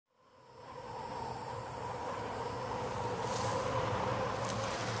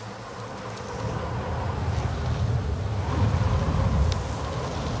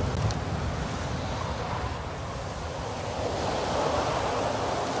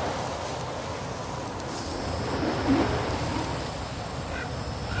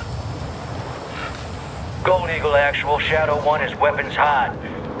Eagle Actual. Shadow 1 is weapons hot.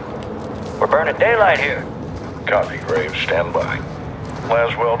 We're burning daylight here. Copy, Graves. Stand by.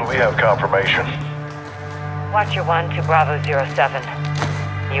 Laswell, do we have confirmation? Watcher 1 to Bravo 07.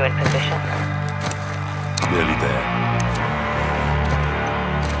 You in position? Nearly there.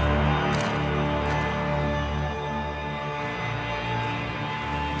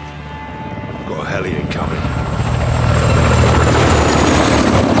 Got a heli incoming.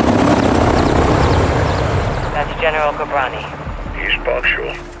 That's General Cabrani. He's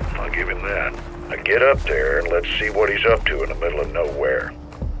punctual. I'll give him that. Now get up there and let's see what he's up to in the middle of nowhere.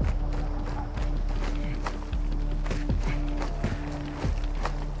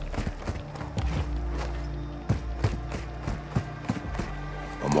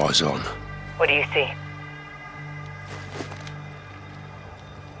 I'm eyes on. What do you see?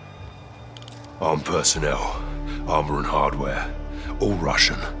 Armed personnel, armor and hardware, all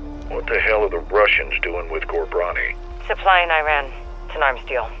Russian. What the hell are the Russians doing with Gorbrani? Supplying Iran. It's an arms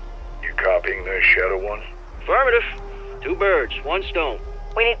deal. You copying this, Shadow 1? Affirmative. 2 birds, 1 stone.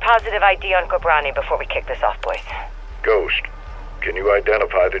 We need positive ID on Cabrani before we kick this off, boys. Ghost, can you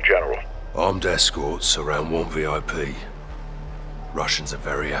identify the general? Armed escorts around 1 VIP. Russians are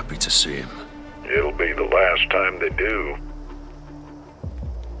very happy to see him. It'll be the last time they do.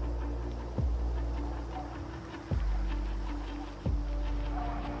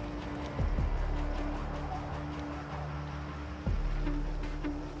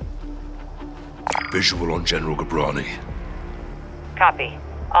 Visual on General Gabrani. Copy.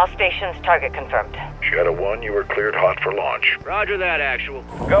 All stations, target confirmed. Shadow 1, you are cleared hot for launch. Roger that, Actual.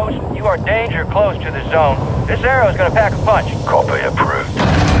 Ghost, you are danger close to the zone. This arrow's gonna pack a punch. Copy approved.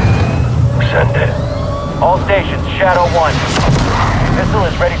 Send it. All stations, Shadow 1. Missile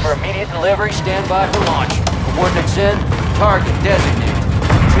is ready for immediate delivery. Stand by for launch. Coordinates in. Target designated.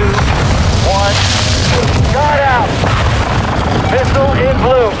 2, 1. Got out! Missile in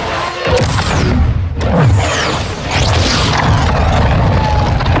blue.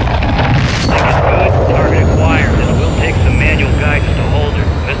 Target acquired. This will take some manual guidance to hold her.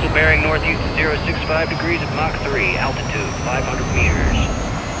 Missile bearing northeast at 065 degrees at Mach 3. Altitude 500 meters.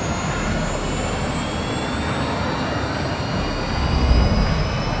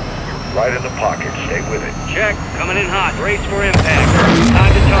 You're right in the pocket. Stay with it. Check. Coming in hot. Brace for impact.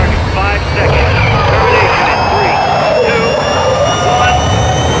 Time to target. 5 seconds. Termination in 3, 2, 1.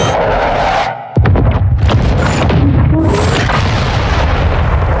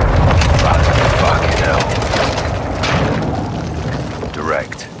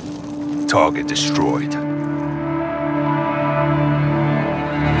 Target destroyed.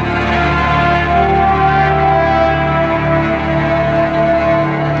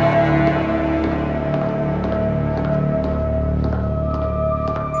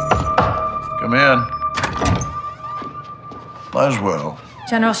 Come in. Laswell.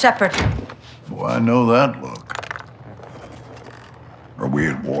 General Shepard. Oh, I know that look. Are we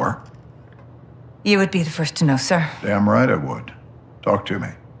at war? You would be the first to know, sir. Damn right I would. Talk to me.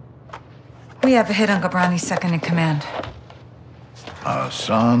 We have a hit on Gabrani's second in command.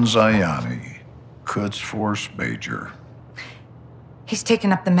 Hassan Zayani, Quds Force Major. He's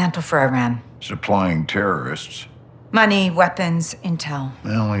taken up the mantle for Iran. Supplying terrorists. Money, weapons, intel.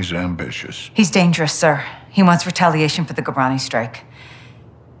 Well, he's ambitious. He's dangerous, sir. He wants retaliation for the Gabrani strike.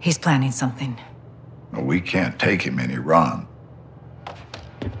 He's planning something. Well, we can't take him in Iran.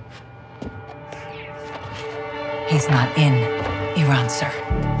 He's not in Iran, sir.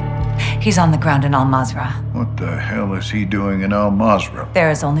 He's on the ground in Al-Mazrah. What the hell is he doing in Al-Mazrah? There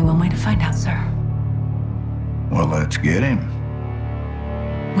is only one way to find out, sir. Well, let's get him.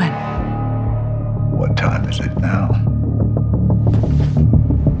 When? What time is it now?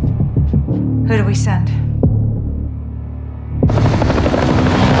 Who do we send?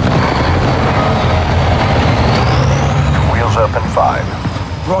 Wheels up in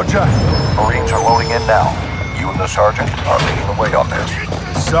 5. Roger. Marines are loading in now. You and the sergeant are leading the way on this.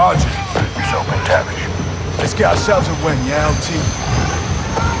 Sergeant. Yourself and Tavish. Let's get ourselves a win, yeah, old team?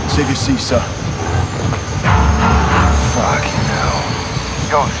 Save your seat, sir. Fucking hell.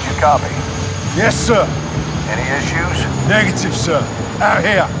 Ghost, you copy? Yes, sir. Any issues? Negative, sir. Out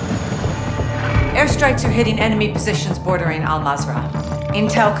here. Airstrikes are hitting enemy positions bordering Al-Mazrah.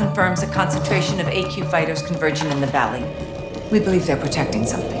 Intel confirms a concentration of AQ fighters converging in the valley. We believe they're protecting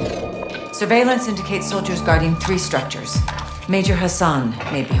something. Surveillance indicates soldiers guarding 3 structures. Major Hassan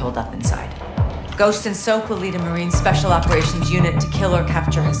may be holed up inside. Ghost and Soap will lead a Marine Special Operations unit to kill or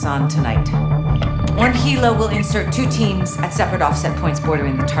capture Hassan tonight. 1 helo will insert 2 teams at separate offset points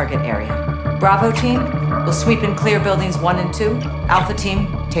bordering the target area. Bravo team will sweep and clear buildings 1 and 2. Alpha team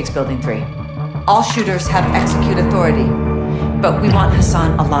takes building 3. All shooters have execute authority, but we want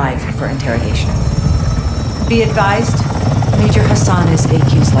Hassan alive for interrogation. Be advised, Major Hassan is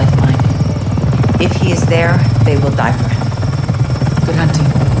AQ's lifeline. If he is there, they will die for him. Good hunting.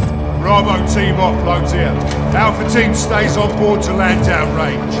 Bravo team offloads here. Alpha team stays on board to land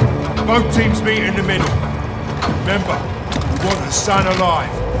downrange. Both teams meet in the middle. Remember, we want Hassan alive,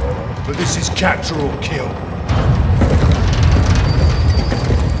 but this is capture or kill.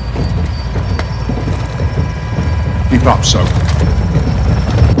 Keep up, so.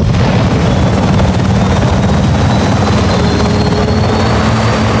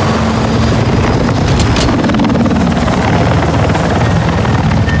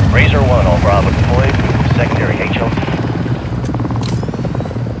 Razor 1, all Bravo deployed. Secondary HLT.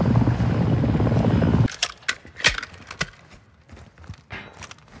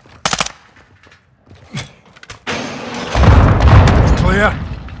 Clear?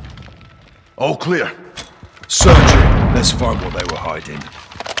 All clear. Search it. Let's find what they were hiding.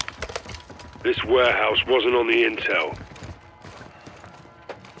 This warehouse wasn't on the intel.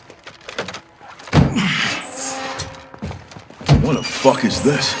 What the fuck is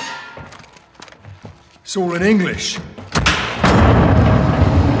this? It's all in English.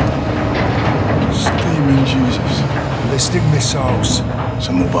 Steaming Jesus. Ballistic missiles. It's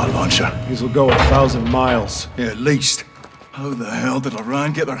a mobile launcher. These will go 1,000 miles. Yeah, at least. How the hell did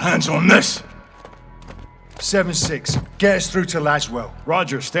Iran get their hands on this? 7-6. Get us through to Laswell.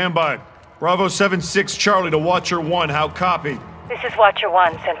 Roger, stand by. Bravo 7-6 Charlie to Watcher 1. How copy? This is Watcher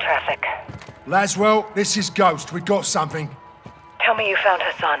 1, send traffic. Laswell, this is Ghost. We got something. Tell me you found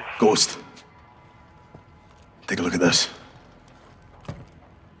Hassan. Ghost. Take a look at this.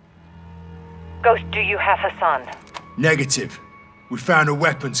 Ghost, do you have Hassan? Negative. We found a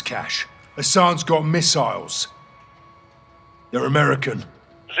weapons cache. Hassan's got missiles. They're American.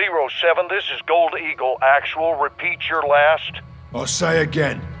 07, this is Gold Eagle. Actual, repeat your last. I'll say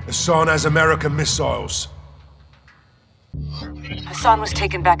again. Hassan has American missiles. Hassan was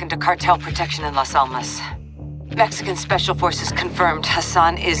taken back into cartel protection in Las Almas. Mexican Special Forces confirmed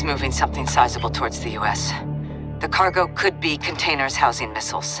Hassan is moving something sizable towards the U.S. The cargo could be containers housing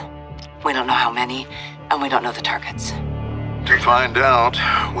missiles. We don't know how many, and we don't know the targets. To find out,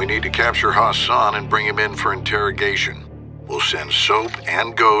 we need to capture Hassan and bring him in for interrogation. We'll send Soap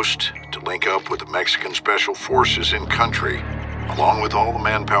and Ghost to link up with the Mexican Special Forces in country, along with all the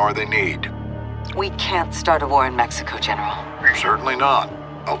manpower they need. We can't start a war in Mexico, General. Certainly not.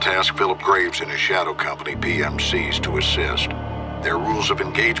 I'll task Philip Graves and his shadow company, PMCs, to assist. Their rules of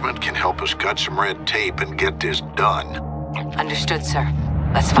engagement can help us cut some red tape and get this done. Understood, sir.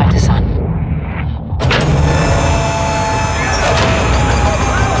 Let's find Hassan.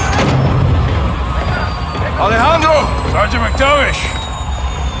 Alejandro! Sergeant McTavish!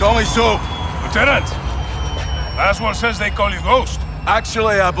 Call me Soap. Lieutenant! Last one says they call you Ghost.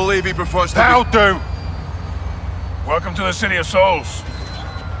 Actually, I believe he prefers to That'll do! Welcome to the City of Souls.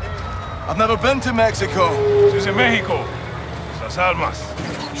 I've never been to Mexico. This is in Mexico. Las Almas.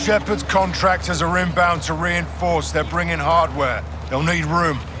 Shepard's contractors are inbound to reinforce. They're bringing hardware. They'll need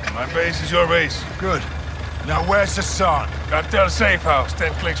room. My base is your base. Good. Now where's Hassan? Cartel safe house,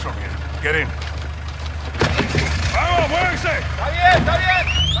 10 clicks from here. Get in. ¡Vamos, muévense! ¡Está bien, está bien!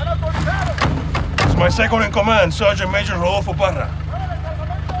 ¡Están autorizados! This is my second in command, Sergeant Major Rodolfo Parra.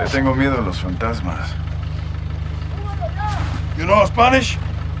 Le tengo miedo a los fantasmas. You know Spanish?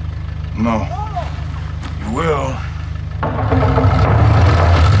 No. You will.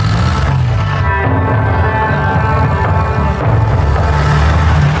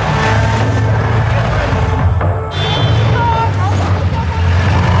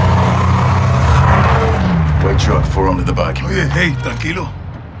 White truck, 4 under the back. Oye, hey, tranquilo.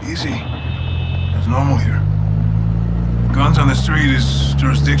 Easy. It's normal here. Guns on the street is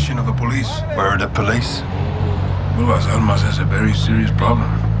jurisdiction of the police. Where are the police? Well, Las Almas has a very serious problem.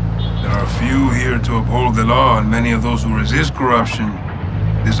 There are few here to uphold the law, and many of those who resist corruption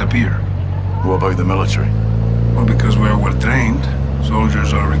disappear. What about the military? Well, because we're well trained,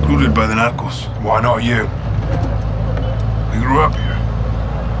 soldiers are recruited by the narcos. Why not you? We grew up here.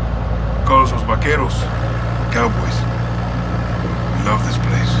 We call us los vaqueros, cowboys. We love this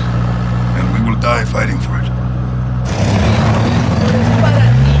place, and we will die fighting for it.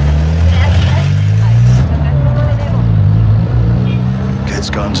 Kids,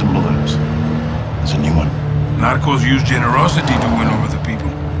 guns, and balloons. It's a new one. Narcos use generosity to win over the people.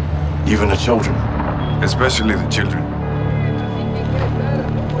 Even the children. Especially the children.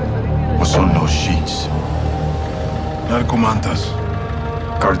 What's on those sheets? Narcomantas.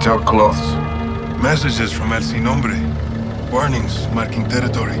 Cartel cloths. Messages from El Sin Nombre. Warnings marking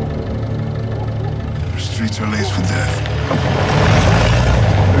territory. streets are laced with death.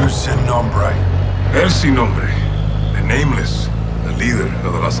 Who's Sin Nombre? El Sin Nombre. The Nameless. The leader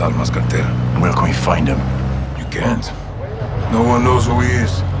of the Las Almas cartel. Where can we find him? You can't. No one knows who he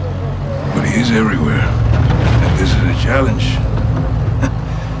is. But he is everywhere. And this is a challenge.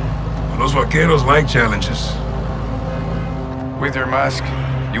 Los vaqueros like challenges. With your mask,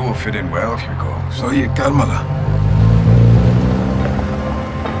 you will fit in well if you go. Oye, cálmala.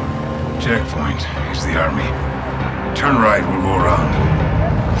 Checkpoint is the army. Turn right, we'll go around.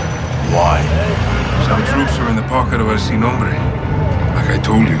 Why? Some troops are in the pocket of El Sin Nombre. Like I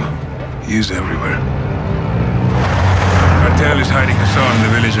told you, he is everywhere. Cartel is hiding Hassan in the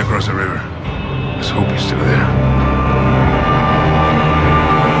village across the river. Let's hope he's still there.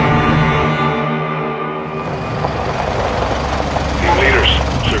 Team leaders,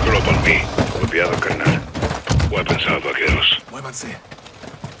 circle up on me. Copiado, carnal. Weapons out, vaqueros. Muévanse.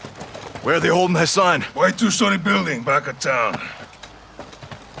 Where are they holding Hassan? White two-story building back of town.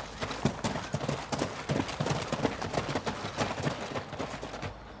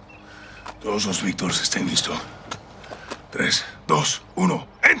 Todos los Víctors estén listos. 3, 2, 1.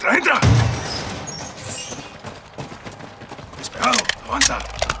 ¡Entra, entra! Despegado, avanza.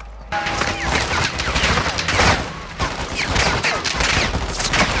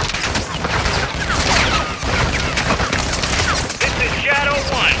 This is Shadow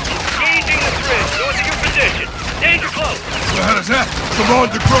 1. Engaging the bridge north of your position. Danger close. What the hell is that?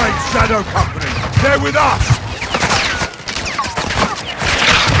 Commander Graves, Shadow Company. They're with us.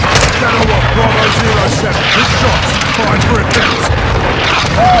 Shadow 1, Bravo 07. Good shots. Fine for effect.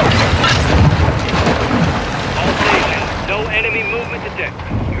 All stations, no enemy movement detected.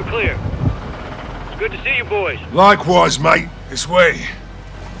 You're clear. It's good to see you boys. Likewise, mate. This way.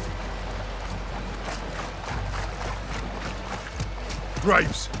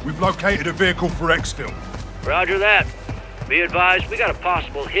 Graves, we've located a vehicle for exfil. Roger that. Be advised, we got a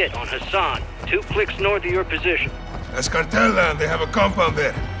possible hit on Hassan, 2 clicks north of your position. That's cartel land. They have a compound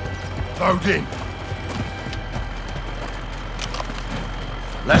there. Load in.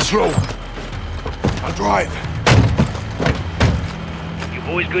 Let's roll. I'll drive. You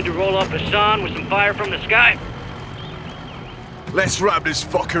boys good to roll up Hassan with some fire from the sky? Let's wrap this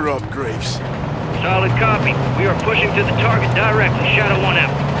fucker up, Graves. Solid copy. We are pushing to the target directly. Shadow 1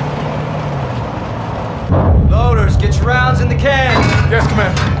 out. Loaders, get your rounds in the can. Yes,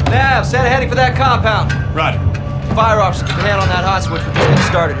 Commander. Nav, set heading for that compound. Roger. Fire officer, keep a hand on that hot switch. We're just getting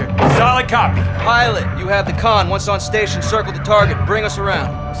started here. Solid copy. Pilot, you have the con. Once on station, circle the target. Bring us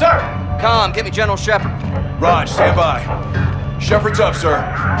around. Sir! Com, get me General Shepard. Raj, stand by. Shepard's up, sir.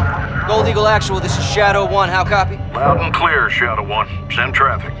 Gold Eagle Actual, this is Shadow 1. How copy? Loud and clear, Shadow 1. Send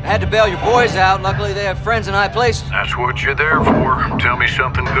traffic. I had to bail your boys out. Luckily, they have friends in high places. That's what you're there for. Tell me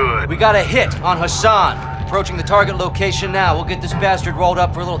something good. We got a hit on Hassan. Approaching the target location now. We'll get this bastard rolled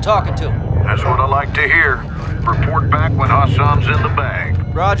up for a little talking to. That's what I like to hear. Report back when Hassan's in the bag.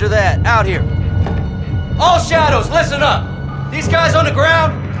 Roger that. Out here. All Shadows, listen up. These guys on the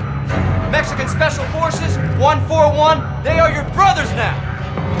ground, Mexican Special Forces, 141, they are your brothers now.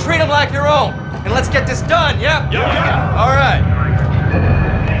 Treat them like your own. And let's get this done, yeah? Yeah. All right.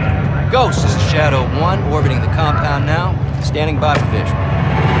 Ghost, this is Shadow 1, orbiting the compound now. Standing by for vision.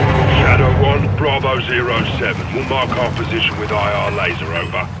 Shadow 1, Bravo 07. We'll mark our position with IR laser,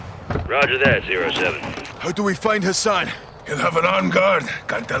 over. Roger that, 07. How do we find Hassan? He'll have an armed guard.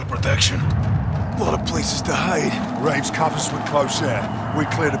 Cartel protection. A lot of places to hide. Graves covers with close air. We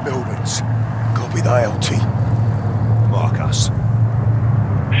clear the buildings. Copy the ILT. Mark us.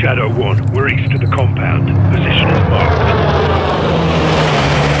 Shadow 1, we're east of the compound. Position is marked.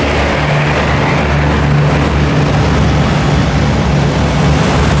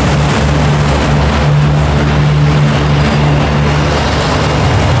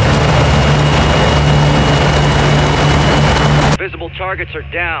 Visible targets are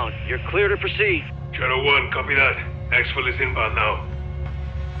down. You're clear to proceed. Shadow 1, copy that. Exfil is inbound now.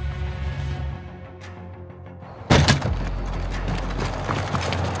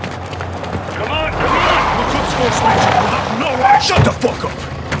 Come on! Shut the fuck up!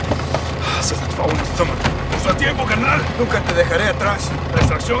 Se satisfago en el estómago. ¡Justo a tiempo, carnal! Nunca te dejaré atrás. La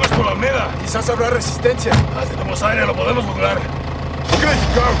extracción es por la Almeda. Quizás habrá resistencia. Tenemos aire, lo podemos lograr. Good,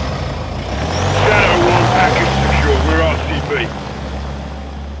 go! Shadow 1, package secure. We're RCB.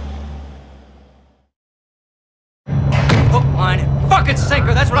 Hook, line, and fucking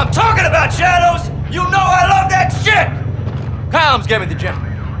sinker. That's what I'm talking about, Shadows! You know I love that shit! Comms, give me the gem.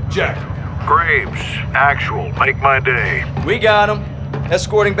 Jack. Graves, Actual, make my day. We got him.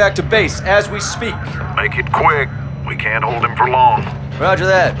 Escorting back to base as we speak. Make it quick. We can't hold him for long. Roger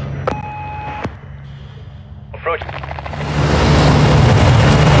that. Approach.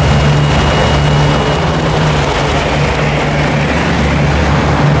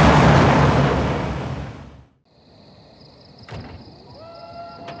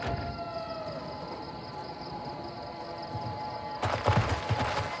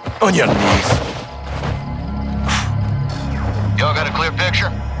 On your knees. Y'all got a clear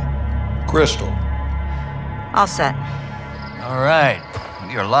picture? Crystal. All set. All right.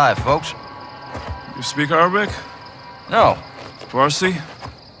 You're alive, folks. You speak Arabic? No. Farsi?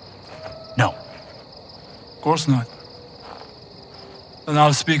 No. Of course not. Then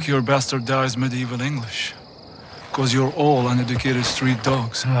I'll speak your bastardized medieval English. Because you're all uneducated street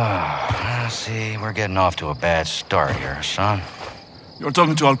dogs. See, we're getting off to a bad start here, son. You're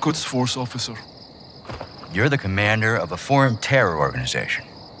talking to Al-Quds Force officer. You're the commander of a foreign terror organization.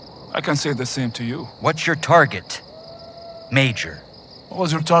 I can say the same to you. What's your target? Major. What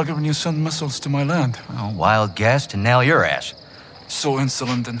was your target when you sent missiles to my land? Oh, wild guess to nail your ass. So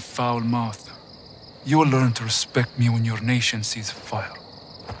insolent and foul-mouthed. You will learn to respect me when your nation sees fire.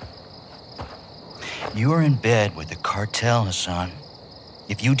 You are in bed with the cartel, Hassan.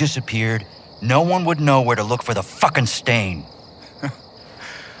 If you disappeared, no one would know where to look for the fucking stain.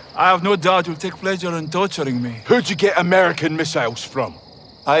 I have no doubt you'll take pleasure in torturing me. Where'd you get American missiles from?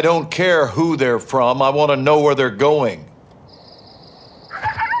 I don't care who they're from. I want to know where they're going.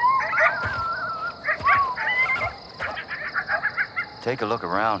 Take a look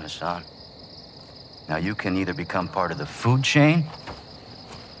around, Hassan. Now you can either become part of the food chain,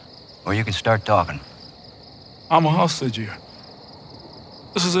 or you can start talking. I'm a hostage here.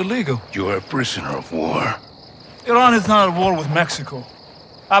 This is illegal. You're a prisoner of war. Iran is not at war with Mexico.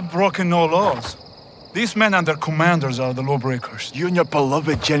 I've broken no laws. These men and their commanders are the lawbreakers. You and your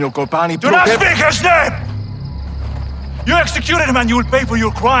beloved General Gorbani Do not speak his name! You executed him and you will pay for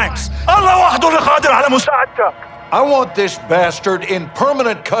your crimes. Allah wahdu qadir ala musa'adak. I want this bastard in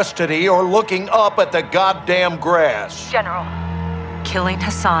permanent custody or looking up at the goddamn grass. General, killing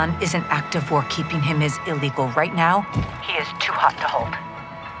Hassan is an act of war. Keeping him is illegal. Right now, he is too hot to hold.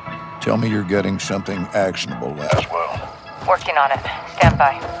 Tell me you're getting something actionable as well. Working on it. Stand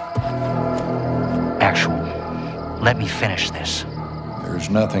by. Actual. Let me finish this. There's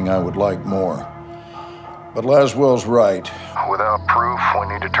nothing I would like more. But Laswell's right. Without proof, we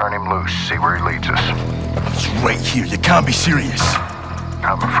need to turn him loose, see where he leads us. It's right here. You can't be serious.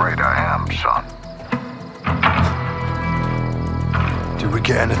 I'm afraid I am, son. Did we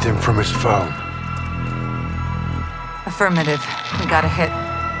get anything from his phone? Affirmative. We got a hit.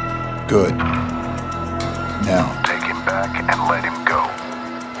 Good. Now, take him back and let him go.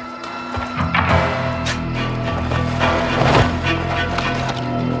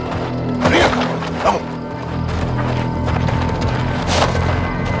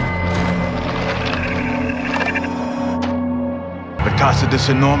 The Casa de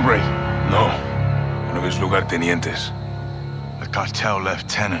Sin Nombre. No. One of his lugartenientes. The cartel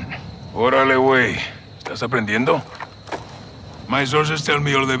lieutenant. Órale, güey. ¿Estás aprendiendo? My sources tell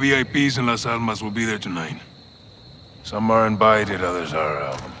me all the VIPs in Las Almas will be there tonight. Some are invited, others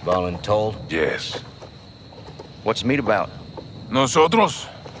are, Voluntold? Yes. What's the meet about? Nosotros?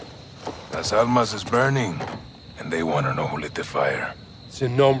 Las Almas is burning, and they want to know who lit the fire.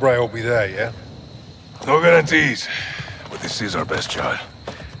 Sin Nombre will be there, yeah? No guarantees, but this is our best shot.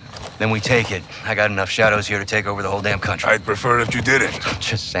 Then we take it. I got enough shadows here to take over the whole damn country. I'd prefer if you didn't.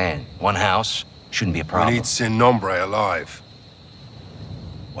 Just saying. One house shouldn't be a problem. We need Sin Nombre alive.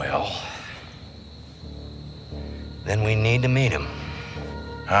 Well... then we need to meet him.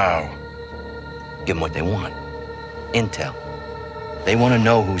 How? Give them what they want. Intel. They want to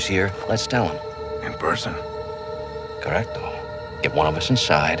know who's here. Let's tell them. In person? Correcto. Get one of us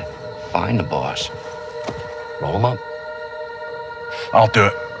inside. Find the boss. Roll him up. I'll do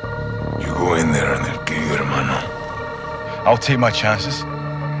it. You go in there and they'll give you hermano. I'll take my chances.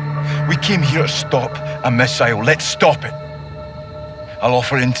 We came here to stop a missile. Let's stop it. I'll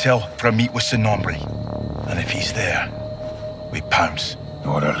offer intel for a meet with Sin Nombre. And if he's there, we pounce.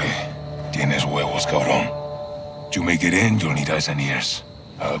 Órale. Tienes huevos, cabrón. You make it in, you'll need eyes and ears.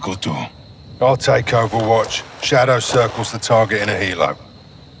 I'll go too. I'll take Overwatch. Shadow circles the target in a helo.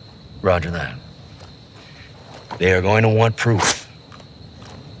 Roger that. They are going to want proof.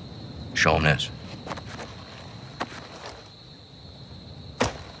 Show them this.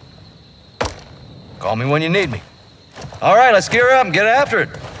 Call me when you need me. All right, let's gear up and get after it.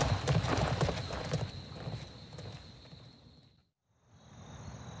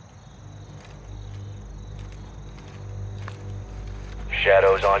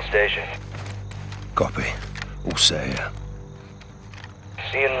 Shadows on station. Copy. All set here.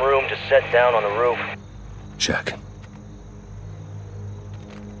 Seeing room to set down on the roof. Check.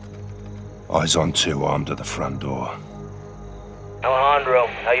 Eyes on two armed at the front door. Alejandro,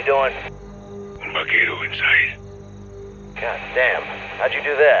 how you doing? Un vaquero inside. God damn. How'd you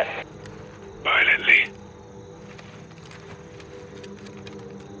do that? Violently.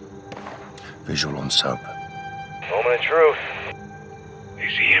 Visual on Soap. Moment of truth. They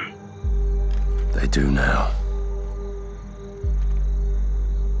see him. They do now.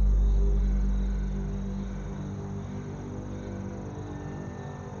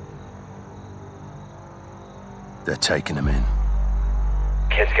 They're taking him in.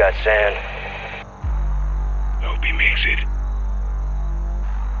 Kid's got sand. Hope he makes it.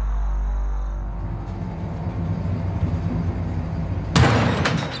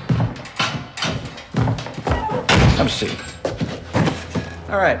 Have a seat.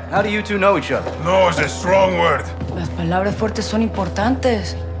 All right, how do you two know each other? No is a strong word. Las palabras fuertes son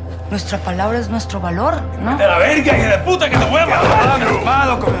importantes. Nuestra palabra es nuestro valor, ¿no? ¡De la verga, hija de puta, que te voy a matar!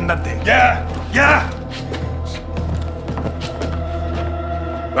 Calmado, comandante. ¡Ya! ¡Ya!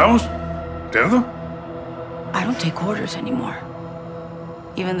 ¿Vamos? ¿Cerdo? I don't take orders anymore.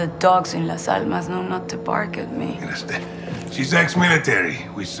 Even the dogs in Las Almas know not to bark at me. She's ex-military.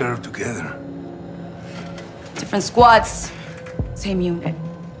 We served together. Different squads, same unit.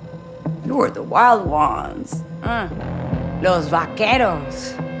 You were the wild ones. Los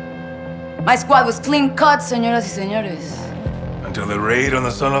vaqueros. My squad was clean cut, señoras y señores. Until the raid on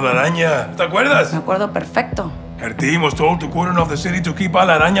the Son of la Araña. ¿Te acuerdas? Me acuerdo perfecto. Her team was told to cordon off the city to keep all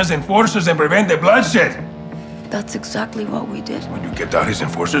Araña's enforcers and prevent the bloodshed. That's exactly what we did. Well, you kept out his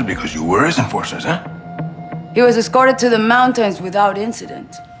enforcers because you were his enforcers, huh? He was escorted to the mountains without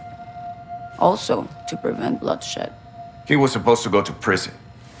incident. Also, to prevent bloodshed. He was supposed to go to prison.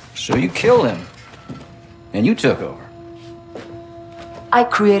 So you killed him. And you took over. I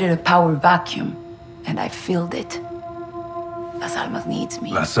created a power vacuum, and I filled it. Las Almas needs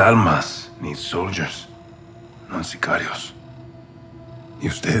me. Las Almas needs soldiers, not sicarios. Y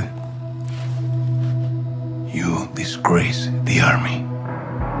usted? You disgrace the army.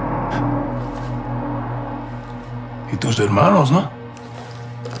 Y tus hermanos, no?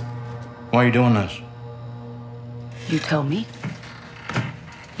 Why are you doing this? You tell me.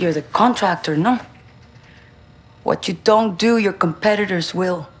 You're the contractor, no? What you don't do, your competitors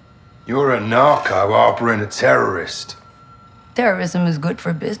will. You're a narco harboring a terrorist. Terrorism is good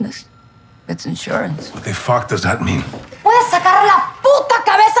for business. It's insurance. What the fuck does that mean? ¡Puedes sacar la puta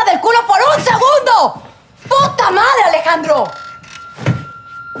cabeza del culo por un segundo! ¡Puta madre, Alejandro!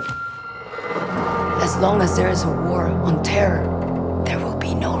 As long as there is a war on terror, there will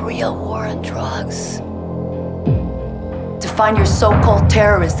be no real war on drugs. To find your so-called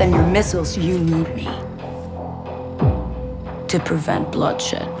terrorists and your missiles, you need me. To prevent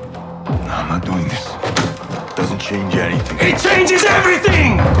bloodshed. No, I'm not doing this. Doesn't change anything. It changes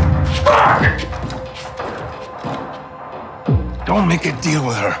everything! Fuck! Don't make a deal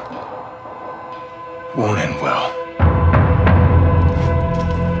with her. Won't end well.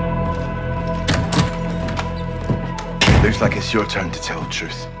 Looks like it's your turn to tell the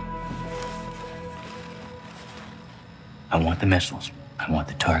truth. I want the missiles, I want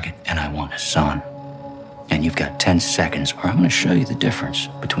the target, and I want Hassan. And you've got 10 seconds, or I'm gonna show you the difference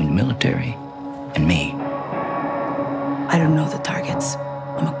between the military and me. I don't know the targets.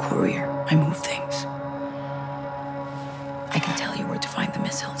 I'm a courier. I move things. I can tell you where to find the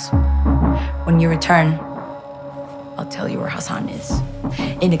missiles. When you return, I'll tell you where Hassan is.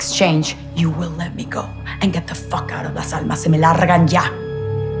 In exchange, you will let me go and get the fuck out of Las Almas. Se me largan ya.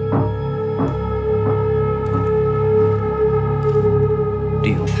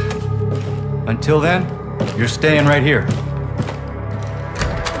 Deal. Until then, you're staying right here.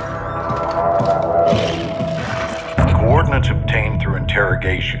 Coordinates obtained through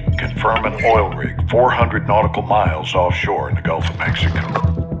interrogation confirm an oil rig 400 nautical miles offshore in the Gulf of Mexico.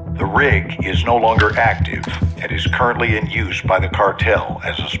 The rig is no longer active and is currently in use by the cartel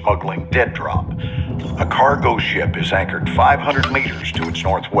as a smuggling dead drop. A cargo ship is anchored 500 meters to its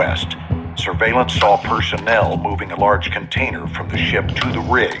northwest. Surveillance saw personnel moving a large container from the ship to the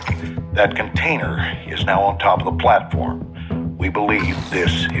rig. That container is now on top of the platform. We believe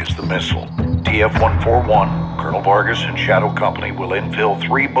this is the missile. TF-141, Colonel Vargas and Shadow Company will infill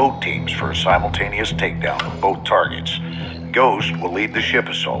 3 boat teams for a simultaneous takedown of both targets. Ghost will lead the ship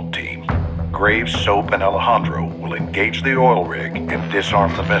assault team. Graves, Soap, and Alejandro will engage the oil rig and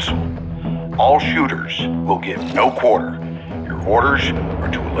disarm the missile. All shooters will give no quarter. Your orders are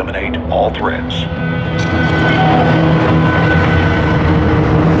to eliminate all threats.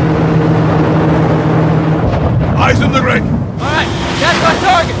 Eyes on the rig! All right, that's my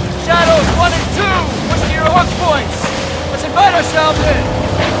target. Shadows 1 and 2. Push to your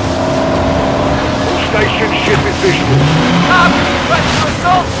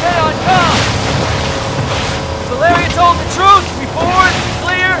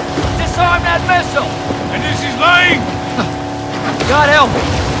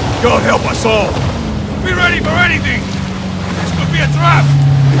God help us all! Be ready for anything! This could be a trap!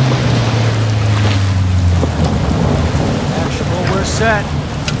 Actual, we're set.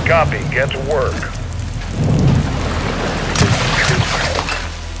 Copy. Get to work.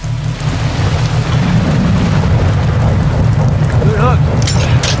 Good hook.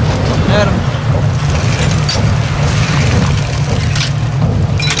 At him.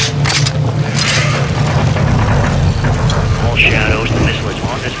 All shadows, the missile is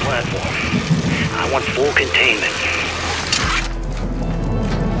on this platform. I want full containment.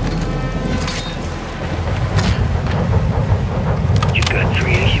 You've got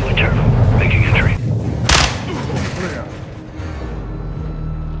 3 AQ internal. Making entry.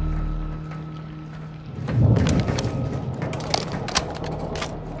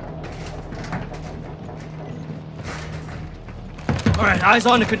 All right, eyes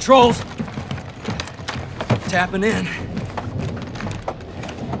on the controls. Tapping in.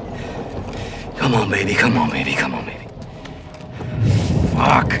 Come on, baby, come on, baby, come on, baby.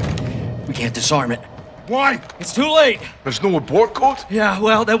 Fuck. We can't disarm it. Why? It's too late. There's no abort code? Yeah,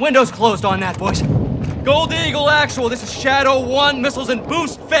 well, that window's closed on that, boys. Gold Eagle Actual, this is Shadow 1, missiles in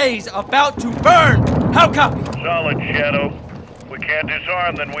boost phase, about to burn. How copy? Solid, Shadow. If we can't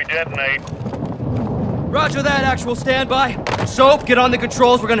disarm, then we detonate. Roger that, Actual, standby. Soap, get on the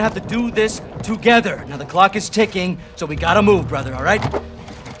controls. We're gonna have to do this together. Now, the clock is ticking, so we gotta move, brother, all right?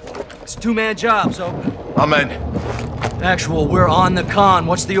 It's a 2-man job, so... I'm in. Actual, we're on the con.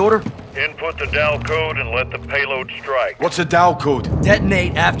 What's the order? Input the DAL code and let the payload strike. What's the DAL code?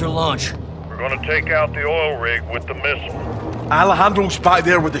 Detonate after launch. We're gonna take out the oil rig with the missile. Alejandro's back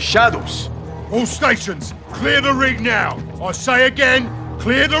there with the shadows. All stations, clear the rig now. I say again,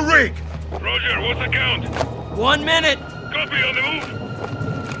 clear the rig. Roger, what's the count? 1 minute. Copy, on the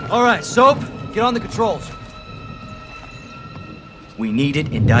move. All right, Soap, get on the controls. We need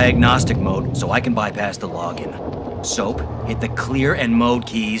it in diagnostic mode so I can bypass the login. Soap, hit the clear and mode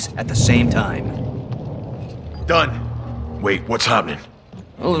keys at the same time. Done. Wait, what's happening?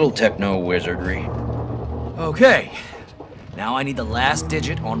 A little techno-wizardry. Okay. Now I need the last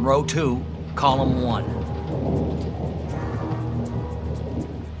digit on row 2, column 1.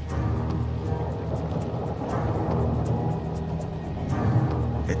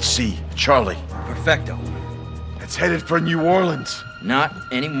 It's C. Charlie. Perfecto. It's headed for New Orleans. Not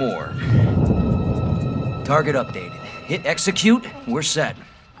anymore. Target updated. Hit execute, we're set.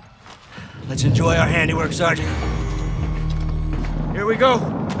 Let's enjoy our handiwork, Sergeant. Here we go.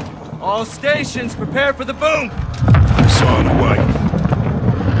 All stations, prepare for the boom. It's on the way.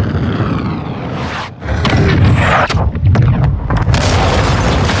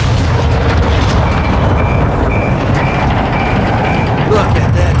 Look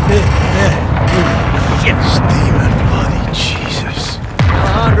at that big head. Shit. Steaming bloody Jesus.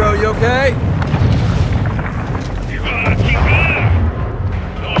 Alejandro, you okay?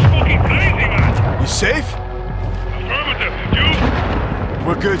 You safe? Affirmative. You?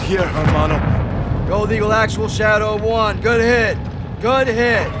 We're good here, hermano. Gold Eagle Actual, Shadow 1. Good hit. Good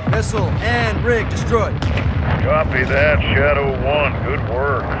hit. Missile and rig destroyed. Copy that, Shadow 1. Good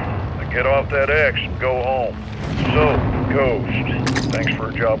work. Now get off that X and go home. So, Ghost, thanks for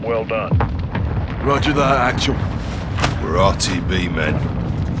a job well done. Roger that, Actual. We're RTB, men.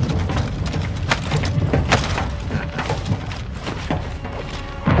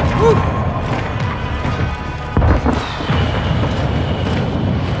 Woo.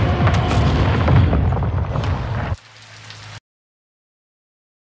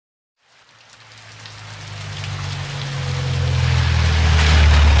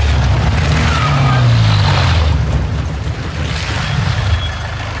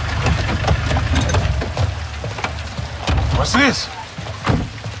 What's this?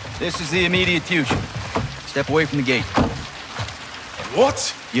 This is the immediate future. Step away from the gate.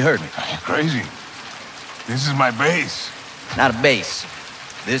 What? You heard me. You're crazy. This is my base. Not a base.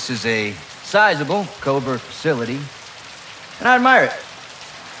 This is a sizable covert facility, and I admire it.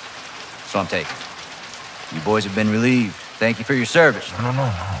 So I'm taking. You boys have been relieved. Thank you for your service. No.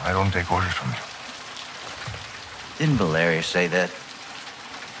 I don't take orders from you. Didn't Valeria say that?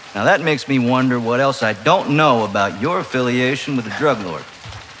 Now that makes me wonder what else I don't know about your affiliation with the drug lord.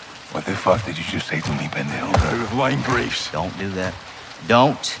 What the fuck did you just say to me, pendejo? Lying briefs. Don't do that.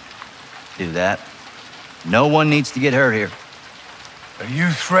 Don't do that. No one needs to get hurt here. Are you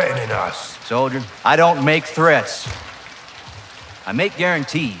threatening us? Soldier, I don't make threats. I make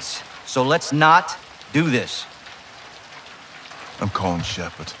guarantees. So let's not do this. I'm calling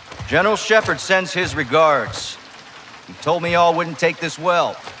Shepard. General Shepard sends his regards. He told me y'all wouldn't take this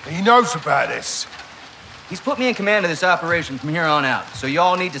well. He knows about this. He's put me in command of this operation from here on out. So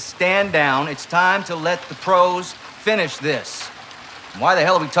y'all need to stand down. It's time to let the pros finish this. Why the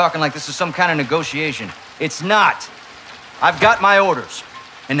hell are we talking like this is some kind of negotiation? It's not. I've got my orders.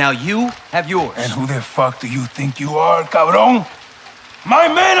 And now you have yours. And who the fuck do you think you are, cabrón? My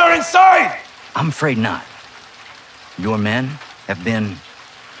men are inside! I'm afraid not. Your men have been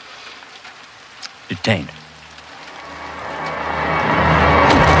detained.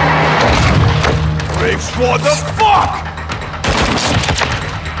 Riggs, what the fuck?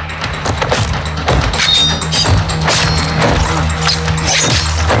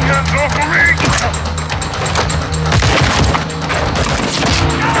 Hands off of me!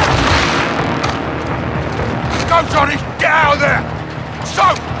 Go, Johnny! Get out of there! So,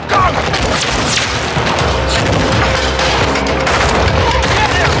 go!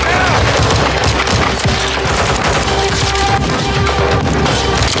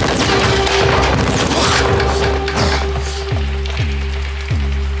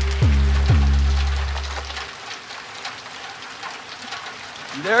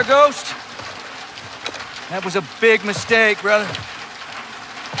 You there, Ghost? That was a big mistake, brother.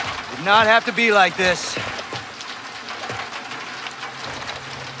 Did not have to be like this.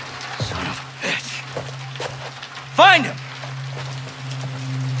 Son of a bitch. Find him!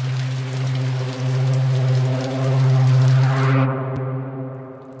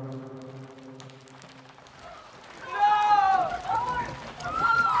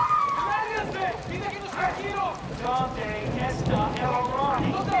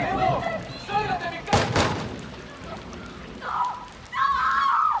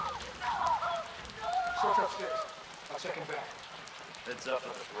 Heads up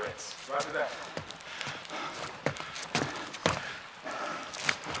on the Brits. Roger that.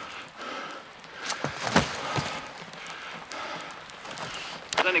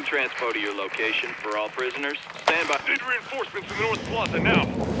 Sending transpo to your location for all prisoners. Stand by. Need reinforcements in the North Plaza now.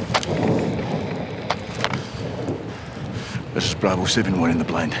 This is Bravo 7-1 in the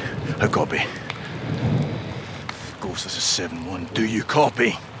blind. I copy. Ghost, this is 7-1. Do you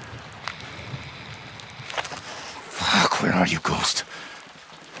copy? Fuck, where are you, Ghost?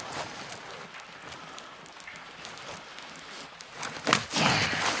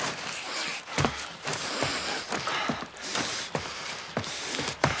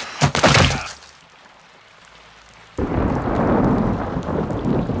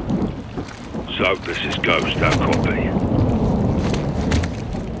 So, this is Ghost, how copy?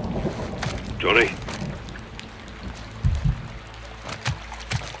 Johnny?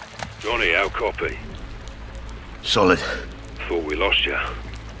 Johnny, how copy? Solid. Thought we lost you.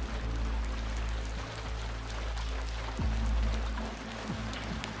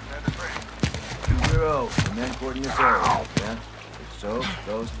 Zero. The men coordinating this area. Yeah? So,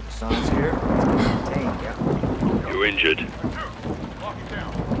 goes to the signs here. Detained, yeah. You injured? Roger that.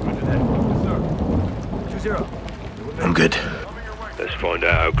 Yes, sir. 2-0. I'm good. Let's find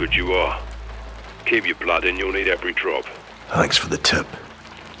out how good you are. Keep your blood in, you'll need every drop. Thanks for the tip.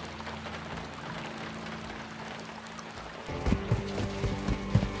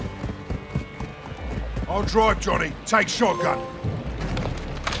 I'll drive, Johnny. Take shotgun.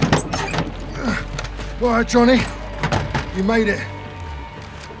 All right, Johnny. You made it.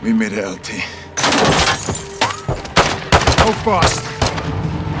 We made it, LT. Hold fast.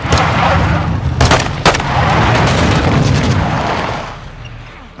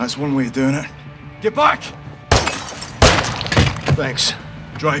 That's one way of doing it. Get back! Thanks.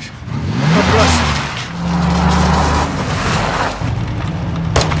 Drive. Come for us.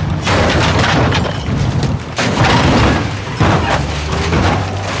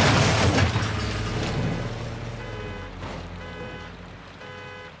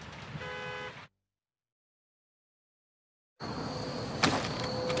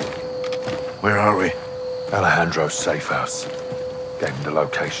 Where are we? Alejandro's safe house. Gave him the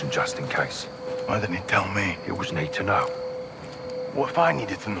location just in case. Why didn't he tell me? It was need to know. What if I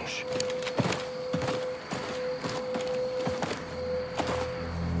needed to know?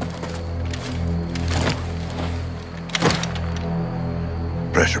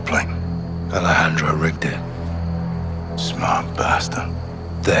 Pressure plate. Alejandro rigged it. Smart bastard.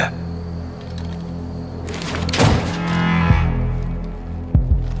 There.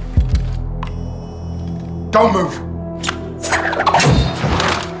 Don't move.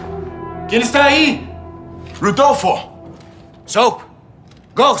 ¿Quién está ahí? Rodolfo! Soap.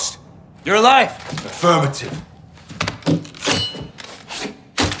 Ghost. You're alive. Affirmative.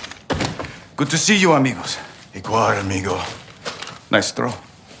 Good to see you, amigos. Igual, amigo. Nice throw.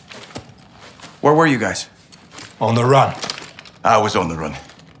 Where were you guys? On the run. I was on the run.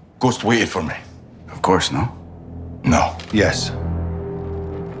 Ghost waited for me. Of course, no? No. Yes.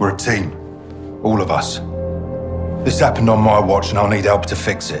 We're a team. All of us. This happened on my watch and I'll need help to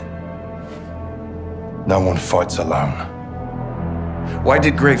fix it. No one fights alone. Why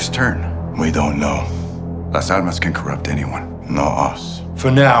did Graves turn? We don't know. Las Almas can corrupt anyone. Not us. For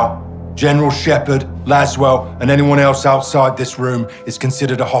now, General Shepard, Laswell, and anyone else outside this room is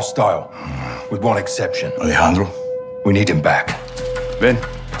considered a hostile. With one exception. Alejandro? We need him back. Ben.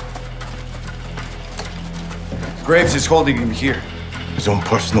 Graves is holding him here. His own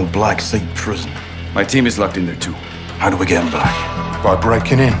personal black site prison. My team is locked in there too. How do we get him back? By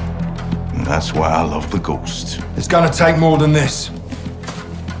breaking in. And that's why I love the Ghost. It's gonna take more than this.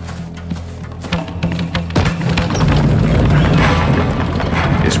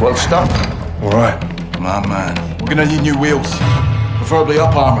 It's well stocked. All right. My man. We're gonna need new wheels. Preferably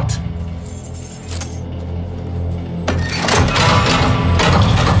up-armored.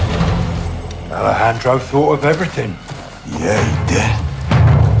 Alejandro thought of everything. Yeah, he did.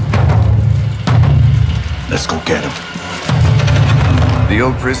 Let's go get him. The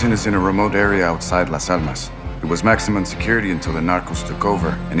old prison is in a remote area outside Las Almas. It was maximum security until the narcos took over,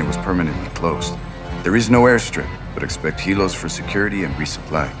 and it was permanently closed. There is no airstrip, but expect helos for security and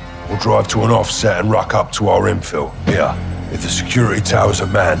resupply. We'll drive to an offset and ruck up to our infill. Here. If the security towers are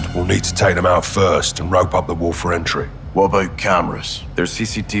manned, we'll need to take them out first and rope up the wall for entry. What about cameras? There's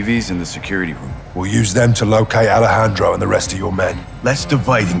CCTVs in the security room. We'll use them to locate Alejandro and the rest of your men. Let's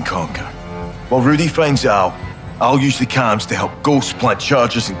divide and conquer. While Rudy finds out, I'll use the cams to help Ghost plant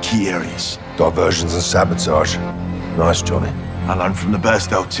charges in key areas. Diversions and sabotage. Nice, Johnny. I learned from the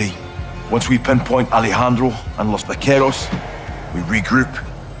best, LT. Once we pinpoint Alejandro and Los Vaqueros, we regroup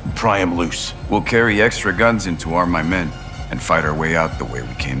and pry him loose. We'll carry extra guns in to arm my men and fight our way out the way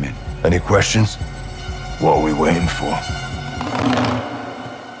we came in. Any questions? What are we waiting for?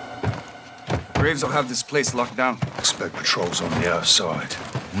 Graves will have this place locked down. Expect patrols on the outside.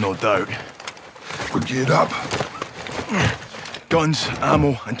 No doubt. We're geared up. Guns,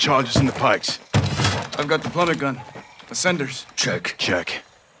 ammo, and charges in the pikes. I've got the plunder gun. Ascenders. Check. Check.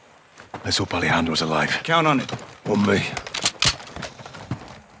 Let's hope Alejandro's alive. Count on it. On me.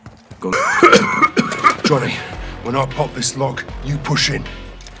 Go. Johnny, when I pop this lock, you push in.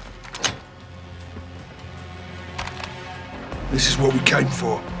 This is what we came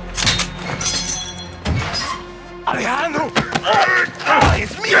for. Alejandro!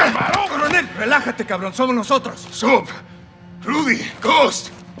 ¡Es mío, hermano! Coronel, relájate, cabrón. Somos nosotros. Soap! Rudy!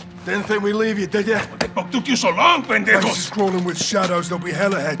 Ghost! Didn't think we'd leave you, did ya? What the fuck took you so long, pendejos? This is crawling with shadows. There'll be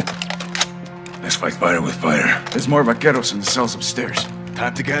hell ahead. Let's fight fire with fire. There's more vaqueros in the cells upstairs.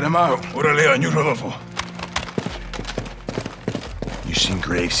 Time to get him out. Orale on you, Rodolfo. You seen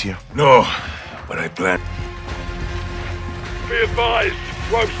Graves here? No, but I plan. Be advised.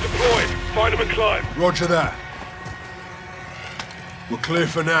 Ropes deployed. Find him and climb. Roger that. We're clear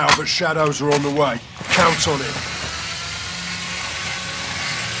for now, but shadows are on the way. Count on it.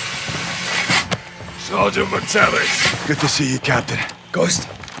 Sergeant Metellus. Good to see you, Captain. Ghost?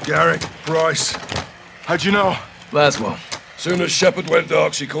 Garrick, Bryce. How'd you know? Laswell. Soon as Shepard went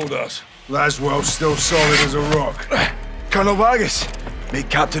dark, she called us. Laswell's still solid as a rock. Colonel Vargas. Meet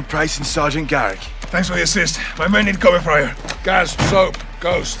Captain Price and Sergeant Garrick. Thanks for the assist. My men need cover fire. Gaz, Soap,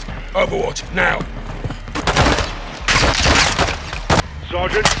 Ghost. Overwatch, now.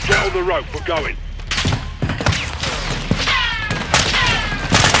 Sergeant, get on the rope. We're going.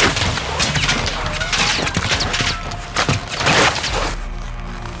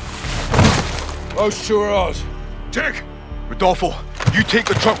 Those two are ours. Check. Rodolfo, you take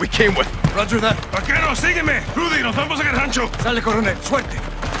the truck we came with. Roger that. Vaquero, sígueme. Rudy, nos vamos a get Hancho. Sale, coronel. Suerte.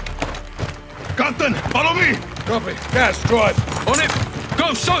 Captain, follow me. Copy. Gaz, drive. On it.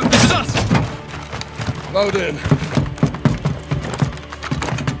 Go, Soap. This is us. Load in.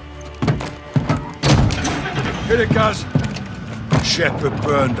 Hit it, Gaz. Shepard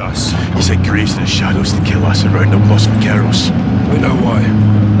burned us. He sent Graves in the shadows to kill us around the Los Vaqueros. We know why.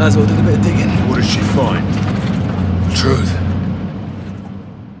 Laswell did a bit of digging. What did she find? The truth.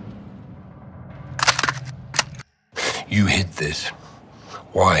 You hid this.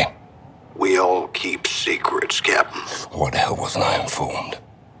 Why? We all keep secrets, Captain. Why the hell wasn't I informed?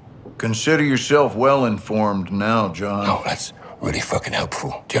 Consider yourself well informed now, John. Oh, that's really fucking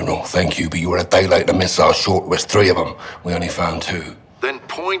helpful. General, thank you, but you were a day late. The missile short was 3 of them. We only found 2. Then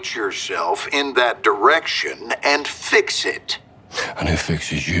point yourself in that direction and fix it. And who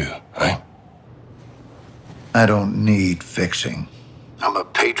fixes you, eh? I don't need fixing. I'm a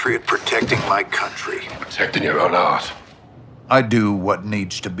patriot protecting my country. Protecting your own art. I do what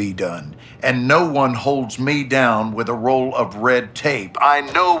needs to be done. And no one holds me down with a roll of red tape. I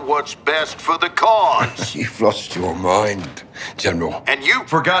know what's best for the cause. You've lost your mind, General. And you've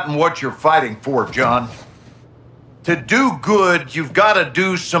forgotten what you're fighting for, John. To do good, you've got to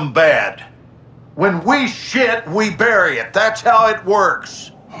do some bad. When we shit, we bury it. That's how it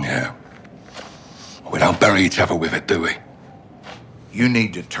works. Yeah. We don't bury each other with it, do we? You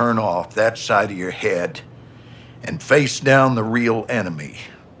need to turn off that side of your head and face down the real enemy.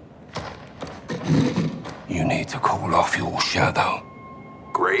 You need to call off your shadow.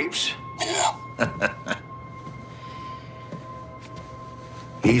 Graves? Yeah.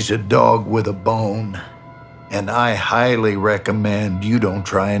 He's a dog with a bone, and I highly recommend you don't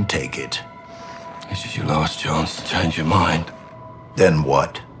try and take it. This is your last chance to change your mind. Then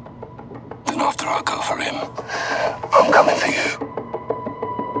what? Then after I go for him, I'm coming for you.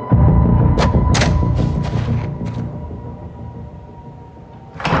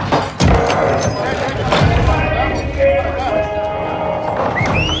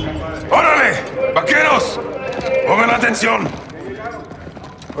 ¡Órale! ¡Vaqueros! ¡Pongan atención!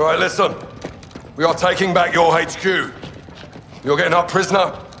 All right, listen. We are taking back your HQ. You're getting our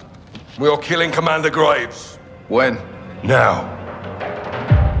prisoner. We are killing Commander Graves. When? Now.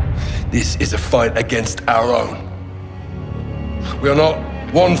 This is a fight against our own. We are not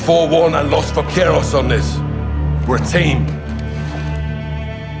 1-4-1 and Los Vaqueros on this. We're a team.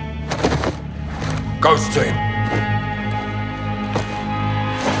 Ghost team.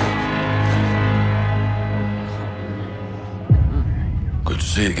 Good to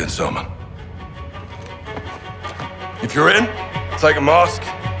see you again, Simon. If you're in, take a mask.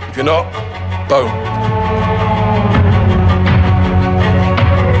 If you're not, don't.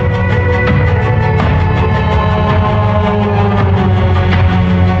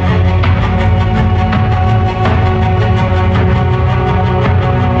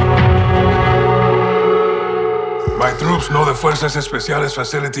 My troops know the Fuerzas Especiales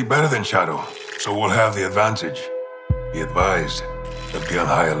facility better than Shadow, so we'll have the advantage. Be advised, they'll be on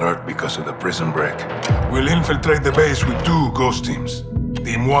high alert because of the prison break. We'll infiltrate the base with 2 ghost teams.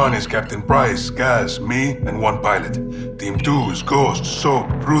 Team 1 is Captain Price, Gaz, me, and 1 pilot. Team 2 is Ghost, Soap,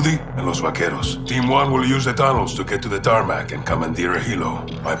 Rudy, and Los Vaqueros. Team 1 will use the tunnels to get to the tarmac and commandeer a helo.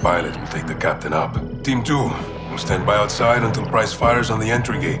 My pilot will take the captain up. Team 2 will stand by outside until Price fires on the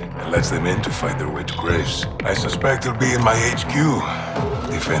entry gate and lets them in to fight their way to Graves. I suspect he'll be in my HQ,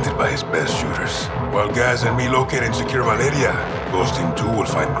 defended by his best shooters. While Gaz and me locate and secure Valeria, Ghost Team 2 will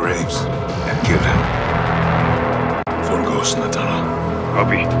find Graves and kill him. 4 ghosts in the tunnel.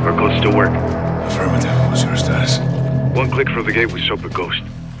 Copy. Our codes still work. Affirmative. What's your status? 1 click from the gate with Soap and Ghost.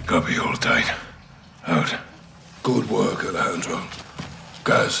 Copy. Hold tight. Out. Good work, Alejandro.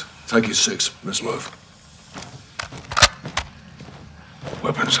 Guys, take your 6. Let's move.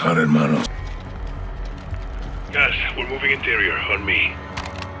 Weapons hot in manos. Guys, we're moving interior. On me.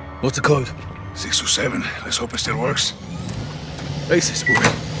 What's the code? 627. Let's hope it still works. Basis, boy.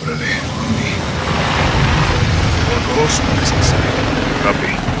 Órale, on me. 4 ghosts, 1 is inside.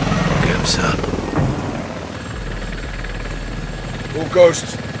 Copy. Get him, sir. All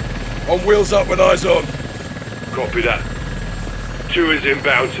ghosts. On wheels up with eyes on. Copy that. 2 is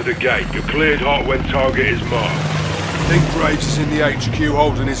inbound to the gate. You're cleared hot when target is marked. I think Graves is in the HQ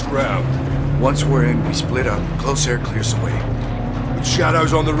holding his ground. Once we're in, we split up. Close air clears the way. With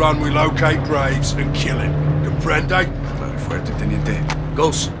Shadow's on the run, we locate Graves and kill him. Comprende? Clave fuerte, teniente.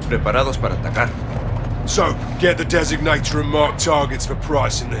 Ghosts, preparados para atacar. So, get the designator and mark targets for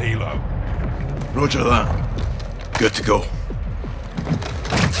Price in the helo. Roger that. Good to go.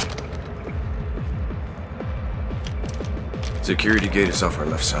 Security gate is off our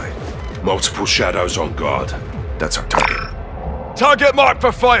left side. Multiple shadows on guard. That's our target. Target marked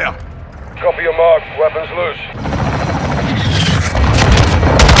for fire! Copy your mark. Weapons loose.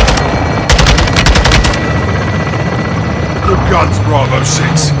 Good guns, Bravo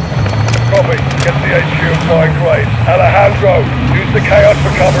 6. Copy. Get to the HQ and find Graves. Alejandro, use the chaos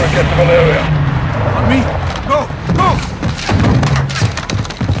for cover and get to Valeria. On me. Go! Go!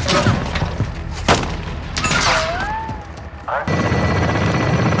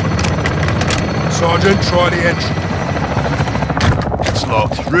 Sergeant, try the entry. It's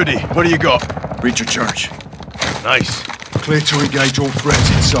locked. Rudy, what do you got? Breach of charge. Nice. Clear to engage all threats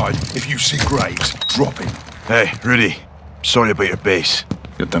inside. If you see Graves, drop him. Hey, Rudy. Sorry about your base.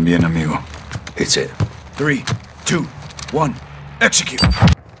 Yo también, amigo. It's it. 3, 2, 1, execute!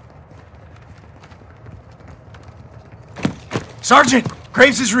 Sergeant!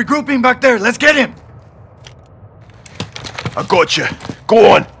 Graves is regrouping back there. Let's get him! I got you.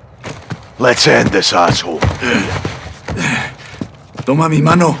 Go on. Let's end this asshole. Toma mi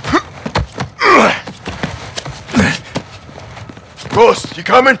mano. Ghost, you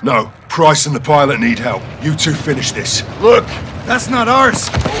coming? No. Price and the pilot need help. You two finish this. Look, that's not ours.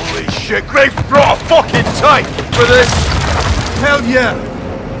 Holy shit, Graves brought a fucking tank for this! Hell yeah!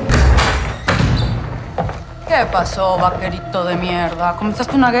 ¿Qué pasó, vaquerito de mierda?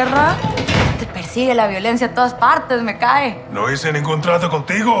 ¿Comenzaste una guerra? Te persigue la violencia a todas partes, me cae. No hice ningún trato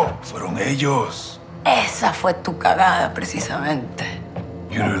contigo. Fueron ellos. Esa fue tu cagada, precisamente.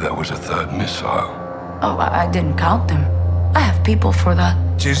 You knew that was a third missile. Oh, I didn't count them. I have people for that.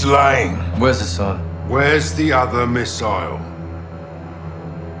 She's lying. Where's the son? Where's the other missile?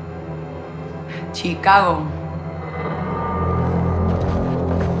 Chicago.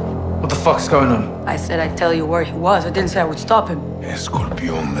 What the fuck's going on? I said I'd tell you where he was. I didn't say I would stop him.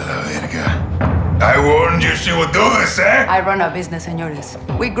 Escorpión de la verga. I warned you she would do this, eh? I run a business, señores.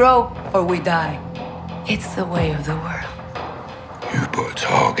 We grow or we die. It's the way of the world. You put a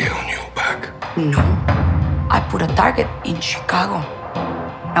target on your back. No. I put a target in Chicago.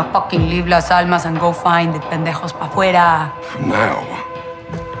 Now fucking leave Las Almas and go find the pendejos pa' fuera. From now,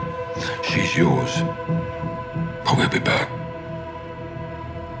 she's yours. But we'll be back.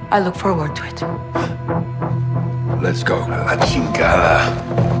 I look forward to it. Let's go. La chingada.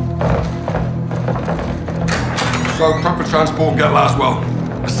 So, proper transport and get Laswell.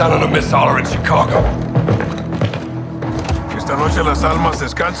 Hassan and a missile are in Chicago. Esta noche las almas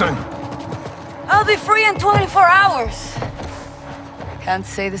descansan. I'll be free in 24 hours. Can't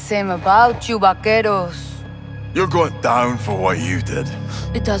say the same about you, vaqueros. You're going down for what you did.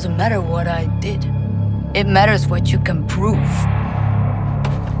 It doesn't matter what I did. It matters what you can prove.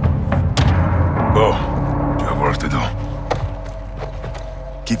 Go. You have work to do.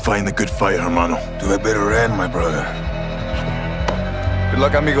 Keep fighting the good fight, hermano. To a better end, my brother. Good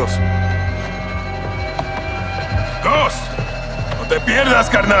luck, amigos. Ghost! No te pierdas,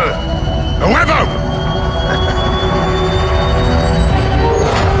 carnal. ¡A huevo!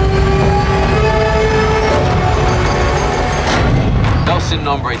 Nelson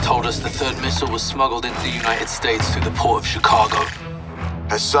Nombre told us the third missile was smuggled into the United States through the port of Chicago.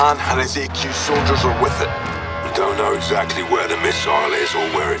 Hassan and his EQ soldiers are with it. We don't know exactly where the missile is or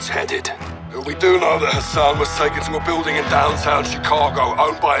where it's headed. We do know that Hassan was taken to a building in downtown Chicago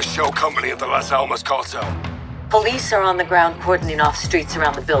owned by a shell company of the Las Almas cartel. Police are on the ground cordoning off streets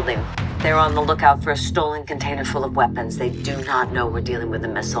around the building. They're on the lookout for a stolen container full of weapons. They do not know we're dealing with a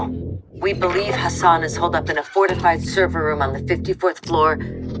missile. We believe Hassan is holed up in a fortified server room on the 54th floor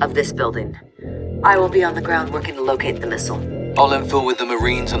of this building. I will be on the ground working to locate the missile. I'll infill with the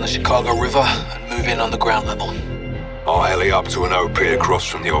Marines on the Chicago River and move in on the ground level. I'll heli up to an OP across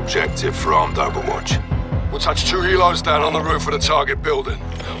from the objective for armed overwatch. We'll touch 2 helos down on the roof of the target building.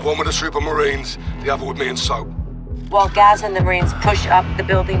 One with a troop of Marines, the other with me and Soap. While Gaz and the Marines push up the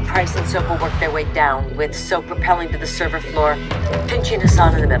building, Price and Soap will work their way down, with Soap propelling to the server floor, pinching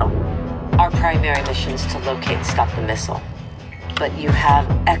Hassan in the middle. Our primary mission is to locate and stop the missile. But you have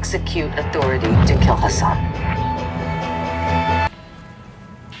execute authority to kill Hassan.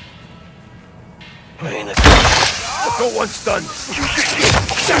 Got one stunned.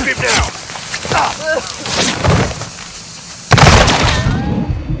 Stab him now!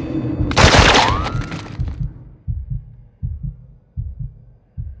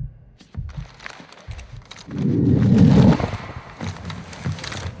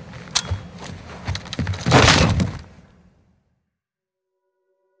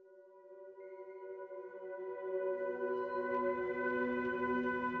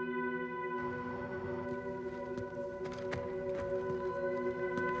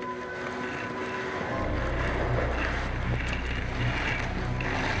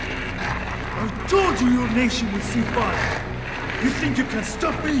 I told you your nation would see fire. You think you can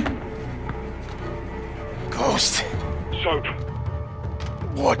stop me? Ghost. Soap.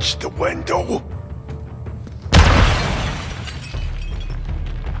 Watch the window.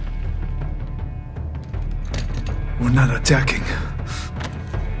 We're not attacking.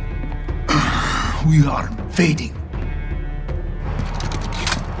 We are invading.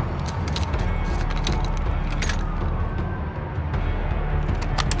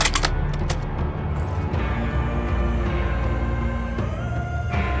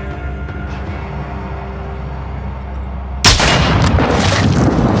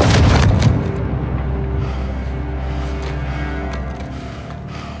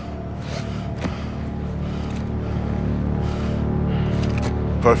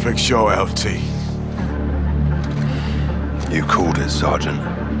 Perfect show, LT. You called it, Sergeant.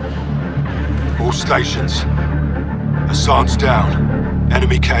 All stations. Hassan's down.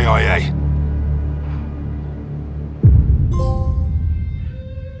 Enemy KIA.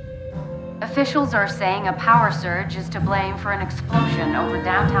 Officials are saying a power surge is to blame for an explosion over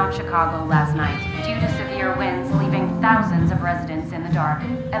downtown Chicago last night, due to severe winds leaving thousands of residents in the dark.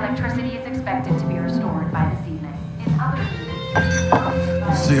 Electricity is expected to be restored by this evening. In other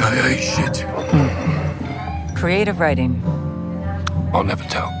news... CIA shit. Creative writing. I'll never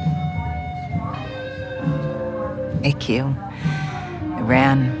tell. AQ.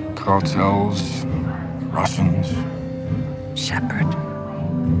 Iran. Cartels. Russians. Shepard.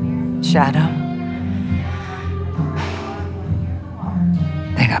 Shadow.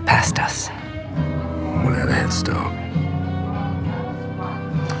 They got past us. We had a head start.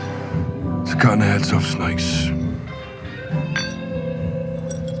 It's cutting the heads off snakes.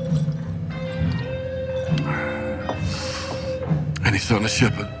 Any son of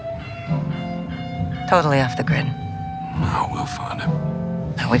Shepard? Totally off the grid. No, we'll find him.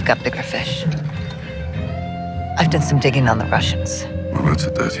 We've got bigger fish. I've done some digging on the Russians. Well, that's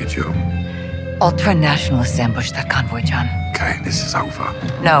a dirty job. Ultra-nationalists ambushed that convoy, John. Okay, this is over.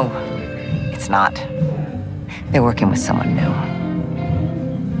 No, it's not. They're working with someone new.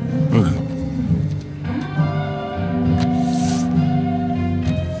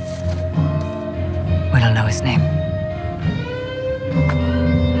 We don't know his name.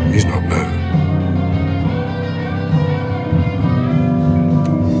 He's not new.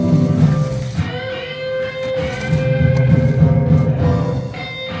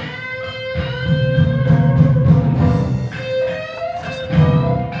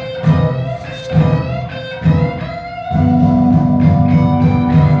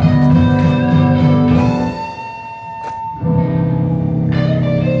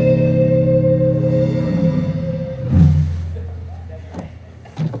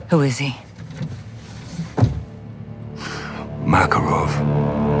 Who is he? Makarov.